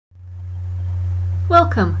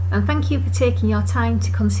Welcome, and thank you for taking your time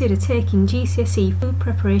to consider taking GCSE Food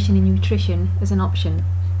Preparation and Nutrition as an option.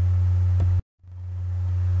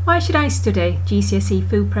 Why should I study GCSE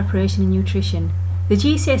Food Preparation and Nutrition? The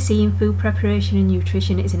GCSE in Food Preparation and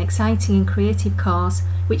Nutrition is an exciting and creative course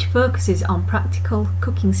which focuses on practical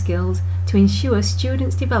cooking skills to ensure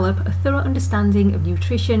students develop a thorough understanding of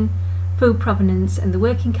nutrition, food provenance and the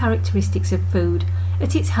working characteristics of food.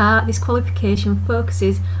 At its heart, this qualification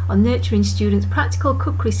focuses on nurturing students' practical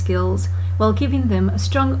cookery skills while giving them a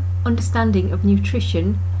strong understanding of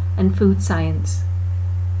nutrition and food science.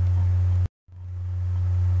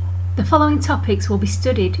 The following topics will be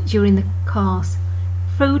studied during the course: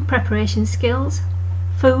 food preparation skills,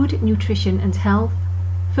 food, nutrition and health,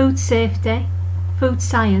 food safety, food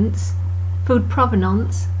science, food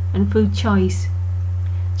provenance and food choice.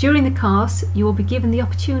 During the course, you will be given the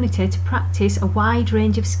opportunity to practice a wide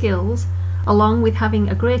range of skills, along with having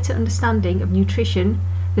a greater understanding of nutrition,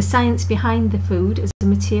 the science behind the food as a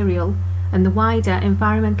material, and the wider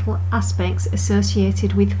environmental aspects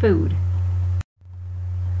associated with food.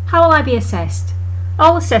 How will I be assessed?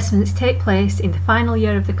 All assessments take place in the final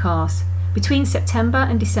year of the course. Between September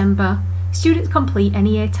and December, students complete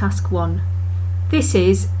NEA Task 1. This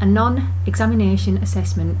is a non-examination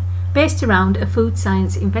assessment based around a food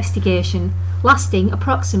science investigation lasting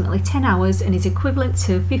approximately 10 hours and is equivalent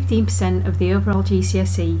to 15% of the overall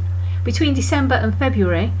GCSE. Between December and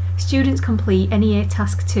February, students complete NEA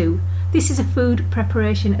Task 2. This is a food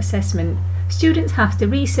preparation assessment. Students have to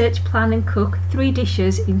research, plan and cook 3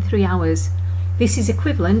 dishes in 3 hours. This is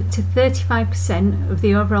equivalent to 35% of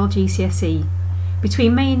the overall GCSE.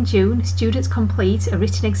 Between May and June, students complete a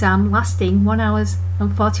written exam lasting 1 hour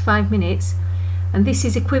and 45 minutes, and this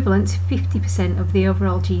is equivalent to 50% of the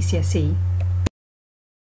overall GCSE.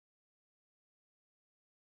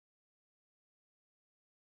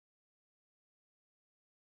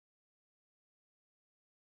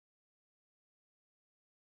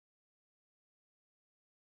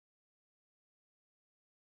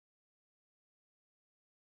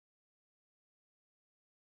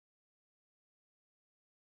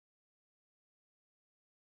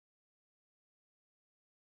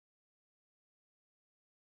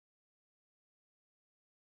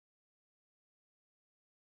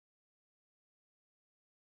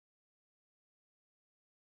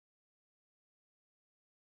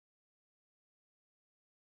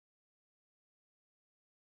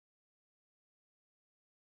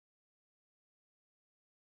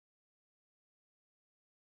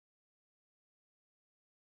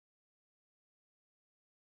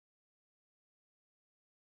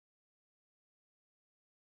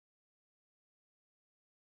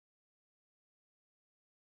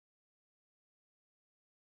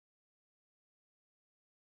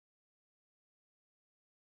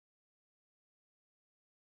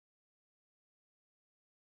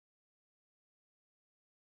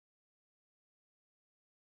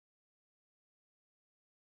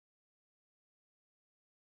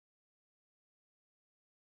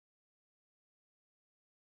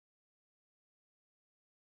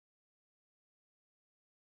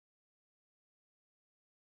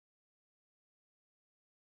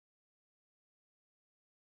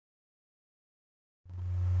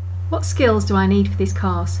 What skills do I need for this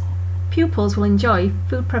course? Pupils will enjoy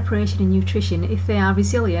food preparation and nutrition if they are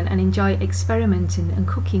resilient and enjoy experimenting and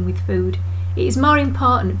cooking with food. It is more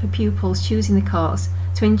important for pupils choosing the course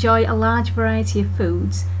to enjoy a large variety of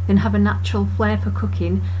foods than have a natural flair for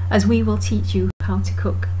cooking, as we will teach you how to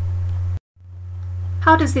cook.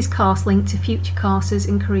 How does this course link to future courses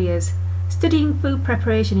and careers? Studying food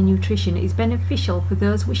preparation and nutrition is beneficial for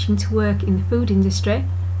those wishing to work in the food industry,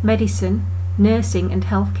 medicine, nursing and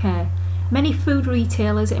healthcare. Many food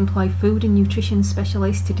retailers employ food and nutrition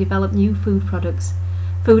specialists to develop new food products.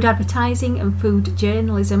 Food advertising and food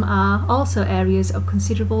journalism are also areas of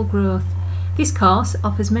considerable growth. This course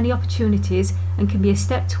offers many opportunities and can be a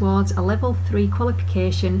step towards a Level 3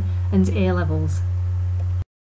 qualification and A-levels.